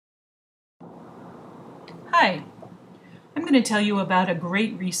Hi, I'm going to tell you about a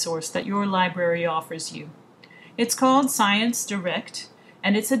great resource that your library offers you. It's called Science Direct,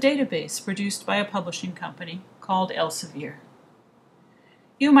 and it's a database produced by a publishing company called Elsevier.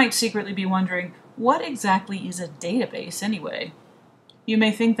 You might secretly be wondering, what exactly is a database anyway? You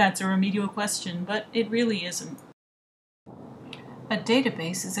may think that's a remedial question, but it really isn't. A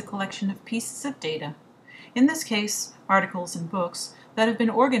database is a collection of pieces of data, in this case, articles and books, that have been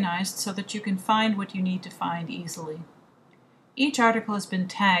organized so that you can find what you need to find easily. Each article has been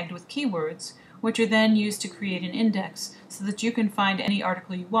tagged with keywords, which are then used to create an index so that you can find any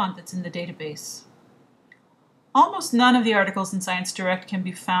article you want that's in the database. Almost none of the articles in Science Direct can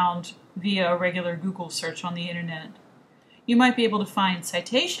be found via a regular Google search on the internet. You might be able to find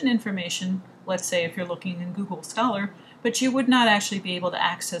citation information, let's say if you're looking in Google Scholar, but you would not actually be able to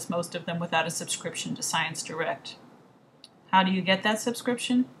access most of them without a subscription to Science Direct. How do you get that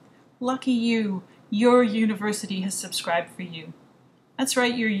subscription? Lucky you! Your university has subscribed for you. That's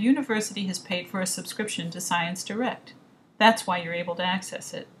right, your university has paid for a subscription to Science Direct. That's why you're able to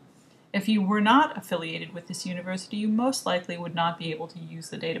access it. If you were not affiliated with this university, you most likely would not be able to use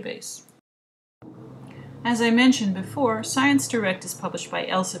the database. As I mentioned before, Science Direct is published by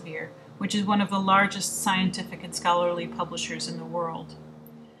Elsevier, which is one of the largest scientific and scholarly publishers in the world.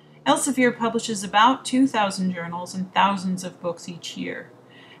 Elsevier publishes about 2,000 journals and thousands of books each year,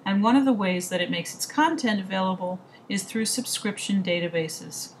 and one of the ways that it makes its content available is through subscription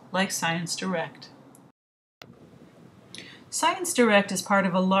databases, like Science Direct. Science Direct is part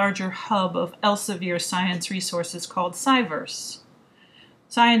of a larger hub of Elsevier science resources called Sciverse.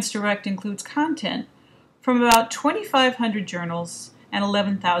 Science Direct includes content from about 2,500 journals and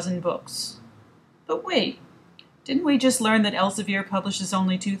 11,000 books. But wait, didn't we just learn that Elsevier publishes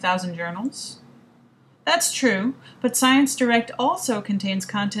only 2,000 journals? That's true, but Science Direct also contains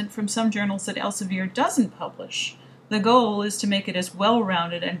content from some journals that Elsevier doesn't publish. The goal is to make it as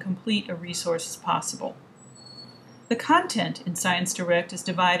well-rounded and complete a resource as possible. The content in Science Direct is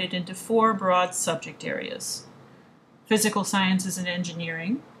divided into 4 broad subject areas: physical sciences and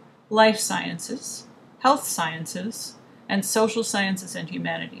engineering, life sciences, health sciences, and social sciences and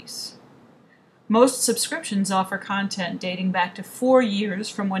humanities. Most subscriptions offer content dating back to 4 years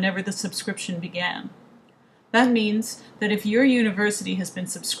from whenever the subscription began. That means that if your university has been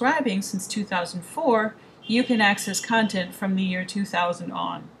subscribing since 2004, you can access content from the year 2000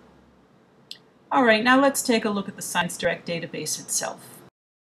 on. Alright, now let's take a look at the Science Direct database itself.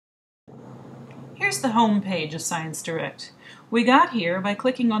 Here's the home page of Science Direct. We got here by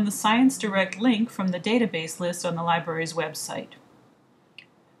clicking on the Science Direct link from the database list on the library's website.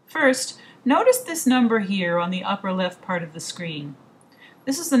 First, notice this number here on the upper left part of the screen.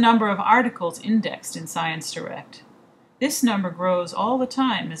 This is the number of articles indexed in Science Direct. This number grows all the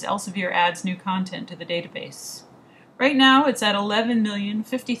time as Elsevier adds new content to the database. Right now it's at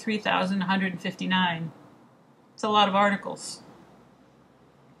 11,053,159. It's a lot of articles.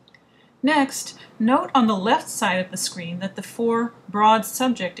 Next, note on the left side of the screen that the 4 broad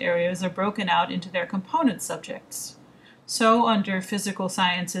subject areas are broken out into their component subjects. So under physical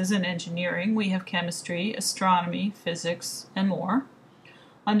sciences and engineering, we have chemistry, astronomy, physics, and more.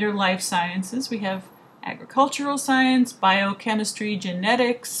 Under life sciences, we have agricultural science, biochemistry,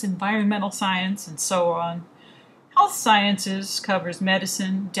 genetics, environmental science, and so on. Health sciences covers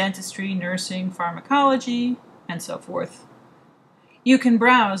medicine, dentistry, nursing, pharmacology, and so forth. You can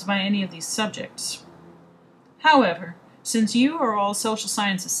browse by any of these subjects. However, since you are all social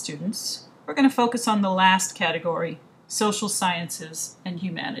sciences students, we're going to focus on the last category, social sciences and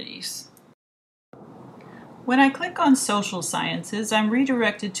humanities. When I click on social sciences, I'm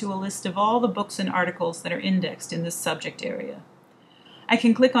redirected to a list of all the books and articles that are indexed in this subject area. I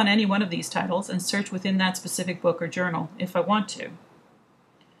can click on any one of these titles and search within that specific book or journal if I want to.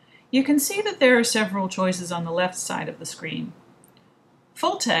 You can see that there are several choices on the left side of the screen.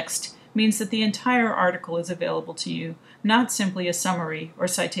 Full text means that the entire article is available to you, not simply a summary or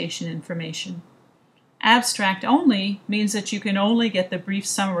citation information. Abstract only means that you can only get the brief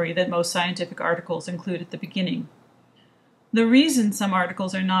summary that most scientific articles include at the beginning. The reason some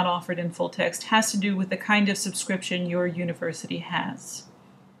articles are not offered in full text has to do with the kind of subscription your university has.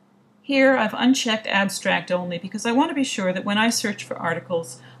 Here I've unchecked abstract only because I want to be sure that when I search for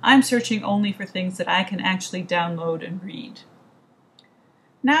articles, I'm searching only for things that I can actually download and read.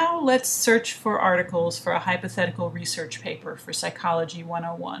 Now let's search for articles for a hypothetical research paper for Psychology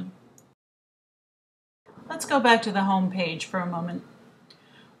 101. Let's go back to the home page for a moment.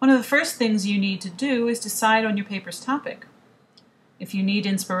 One of the first things you need to do is decide on your paper's topic. If you need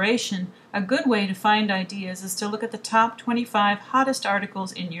inspiration, a good way to find ideas is to look at the top 25 hottest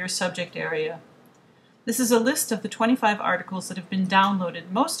articles in your subject area. This is a list of the 25 articles that have been downloaded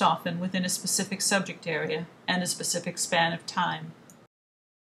most often within a specific subject area and a specific span of time.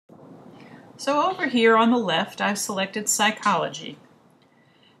 So over here on the left, I've selected psychology.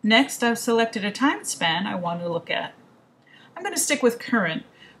 Next, I've selected a time span I want to look at. I'm going to stick with current,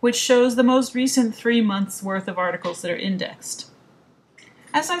 which shows the most recent 3 months' worth of articles that are indexed.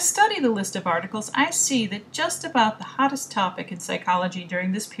 As I study the list of articles, I see that just about the hottest topic in psychology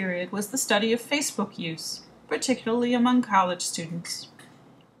during this period was the study of Facebook use, particularly among college students.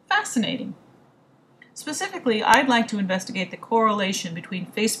 Fascinating. Specifically, I'd like to investigate the correlation between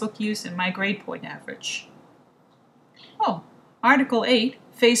Facebook use and my grade point average. Oh, Article 8,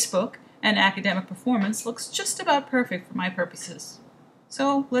 Facebook and academic performance, looks just about perfect for my purposes.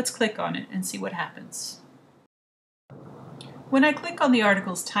 So let's click on it and see what happens. When I click on the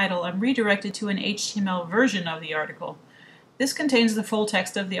article's title, I'm redirected to an HTML version of the article. This contains the full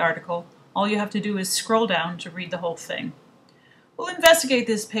text of the article. All you have to do is scroll down to read the whole thing. We'll investigate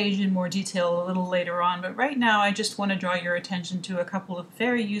this page in more detail a little later on, but right now I just want to draw your attention to a couple of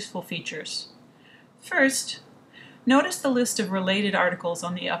very useful features. First, notice the list of related articles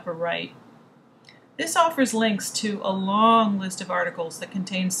on the upper right. This offers links to a long list of articles that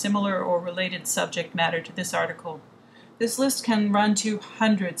contain similar or related subject matter to this article. This list can run to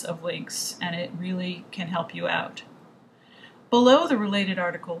hundreds of links, and it really can help you out. Below the related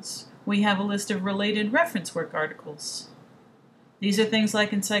articles, we have a list of related reference work articles. These are things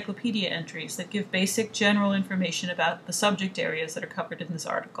like encyclopedia entries that give basic general information about the subject areas that are covered in this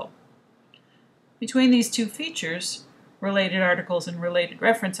article. Between these two features, related articles and related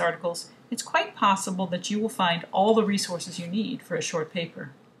reference articles, it's quite possible that you will find all the resources you need for a short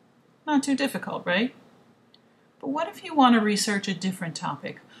paper. Not too difficult, right? But what if you want to research a different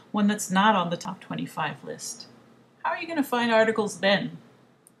topic, one that's not on the top 25 list? How are you going to find articles then?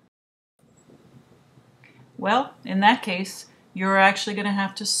 Well, in that case, you're actually going to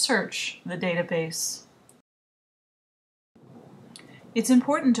have to search the database. It's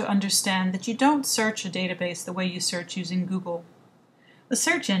important to understand that you don't search a database the way you search using Google. The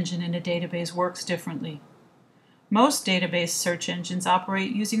search engine in a database works differently. Most database search engines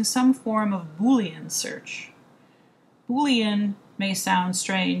operate using some form of Boolean search. Boolean may sound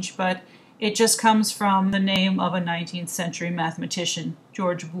strange, but it just comes from the name of a 19th century mathematician,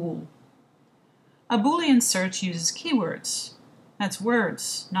 George Boole. A Boolean search uses keywords. That's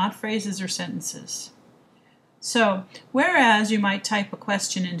words, not phrases or sentences. So, whereas you might type a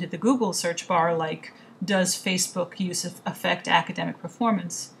question into the Google search bar like, does Facebook use affect academic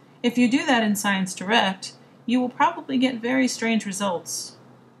performance? If you do that in ScienceDirect, you will probably get very strange results,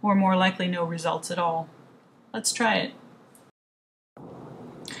 or more likely no results at all. Let's try it.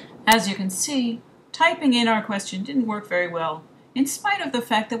 As you can see, typing in our question didn't work very well, in spite of the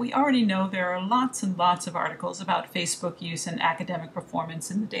fact that we already know there are lots and lots of articles about Facebook use and academic performance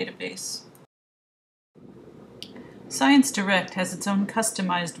in the database. ScienceDirect has its own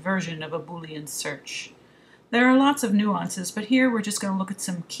customized version of a Boolean search. There are lots of nuances, but here we're just going to look at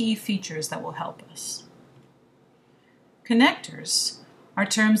some key features that will help us. Connectors are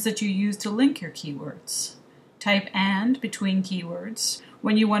terms that you use to link your keywords. Type AND between keywords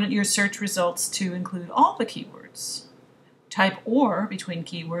when you want your search results to include all the keywords. Type OR between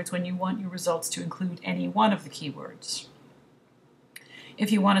keywords when you want your results to include any one of the keywords.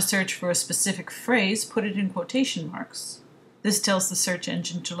 If you want to search for a specific phrase, put it in quotation marks. This tells the search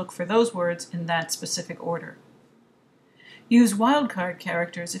engine to look for those words in that specific order. Use wildcard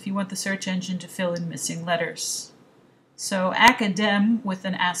characters if you want the search engine to fill in missing letters. So academ with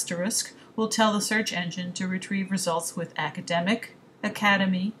an asterisk will tell the search engine to retrieve results with academic,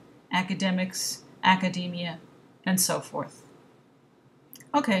 academy, academics, academia, and so forth.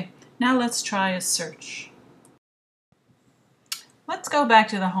 Okay, now let's try a search. Let's go back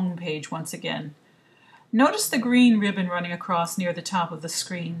to the home page once again. Notice the green ribbon running across near the top of the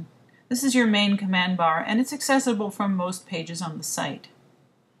screen. This is your main command bar, and it's accessible from most pages on the site.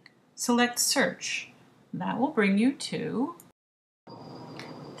 Select Search. That will bring you to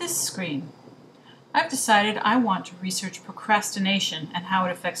this screen. I've decided I want to research procrastination and how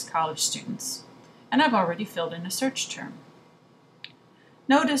it affects college students, and I've already filled in a search term.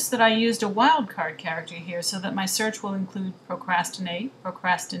 Notice that I used a wildcard character here so that my search will include procrastinate,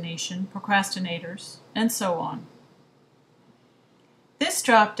 procrastination, procrastinators, and so on. This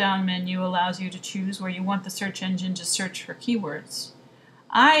drop-down menu allows you to choose where you want the search engine to search for keywords.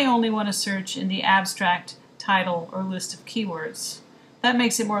 I only want to search in the abstract, title, or list of keywords. That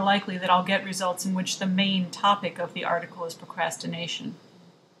makes it more likely that I'll get results in which the main topic of the article is procrastination.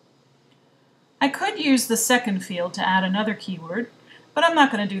 I could use the second field to add another keyword, but I'm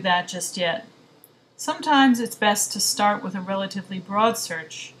not going to do that just yet. Sometimes it's best to start with a relatively broad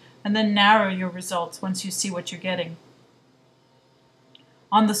search and then narrow your results once you see what you're getting.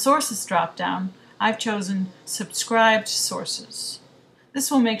 On the Sources drop-down, I've chosen Subscribed Sources.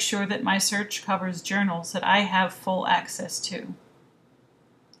 This will make sure that my search covers journals that I have full access to.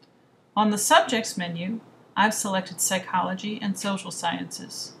 On the Subjects menu, I've selected Psychology and Social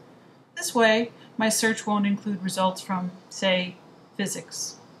Sciences. This way, my search won't include results from, say,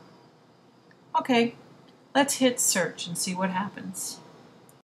 physics. Okay, let's hit Search and see what happens.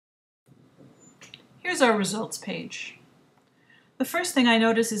 Here's our results page. The first thing I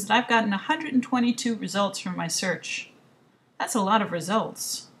notice is that I've gotten 122 results from my search. That's a lot of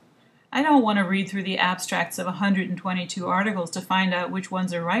results. I don't want to read through the abstracts of 122 articles to find out which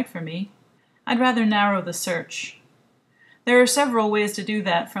ones are right for me. I'd rather narrow the search. There are several ways to do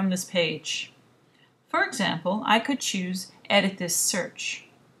that from this page. For example, I could choose Edit this search.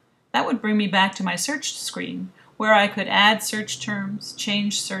 That would bring me back to my search screen, where I could add search terms,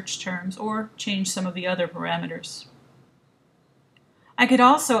 change search terms, or change some of the other parameters. I could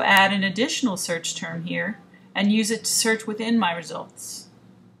also add an additional search term here and use it to search within my results.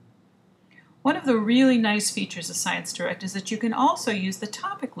 One of the really nice features of ScienceDirect is that you can also use the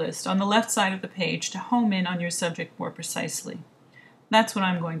topic list on the left side of the page to home in on your subject more precisely. That's what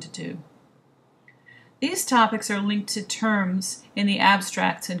I'm going to do. These topics are linked to terms in the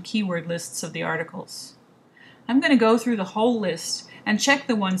abstracts and keyword lists of the articles. I'm going to go through the whole list and check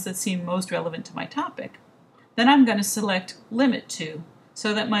the ones that seem most relevant to my topic. Then I'm going to select Limit To,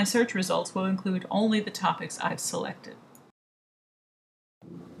 so that my search results will include only the topics I've selected.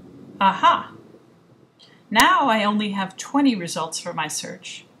 Aha! Now I only have 20 results for my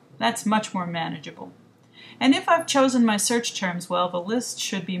search. That's much more manageable. And if I've chosen my search terms well, the list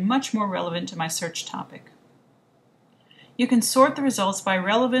should be much more relevant to my search topic. You can sort the results by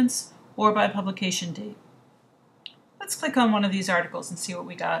relevance or by publication date. Let's click on one of these articles and see what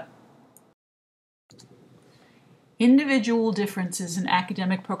we got. Individual differences in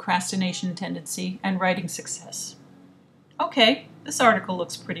academic procrastination tendency and writing success. Okay, this article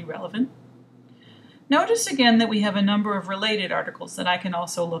looks pretty relevant. Notice again that we have a number of related articles that I can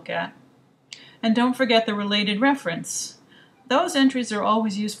also look at. And don't forget the related reference. Those entries are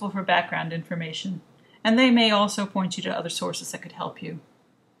always useful for background information, and they may also point you to other sources that could help you.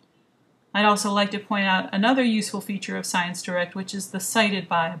 I'd also like to point out another useful feature of ScienceDirect, which is the Cited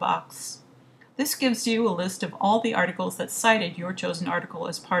By box. This gives you a list of all the articles that cited your chosen article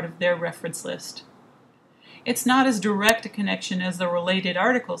as part of their reference list. It's not as direct a connection as the related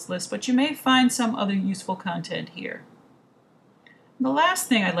articles list, but you may find some other useful content here. The last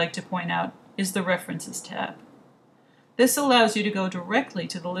thing I'd like to point out is the References tab. This allows you to go directly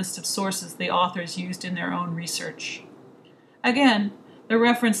to the list of sources the authors used in their own research. Again, the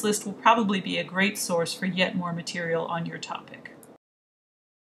reference list will probably be a great source for yet more material on your topic.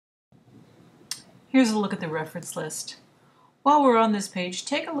 Here's a look at the reference list. While we're on this page,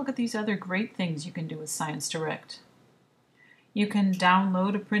 take a look at these other great things you can do with ScienceDirect. You can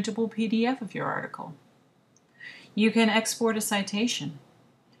download a printable PDF of your article. You can export a citation.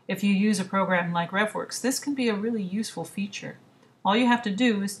 If you use a program like RefWorks, this can be a really useful feature. All you have to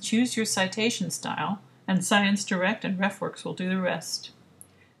do is choose your citation style, and ScienceDirect and RefWorks will do the rest.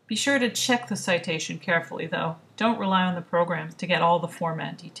 Be sure to check the citation carefully, though. Don't rely on the program to get all the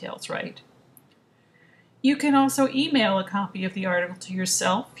format details right. You can also email a copy of the article to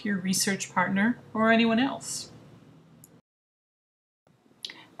yourself, your research partner, or anyone else.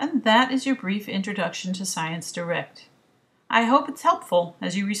 And that is your brief introduction to ScienceDirect. I hope it's helpful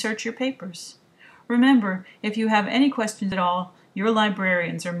as you research your papers. Remember, if you have any questions at all, your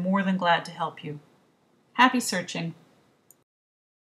librarians are more than glad to help you. Happy searching!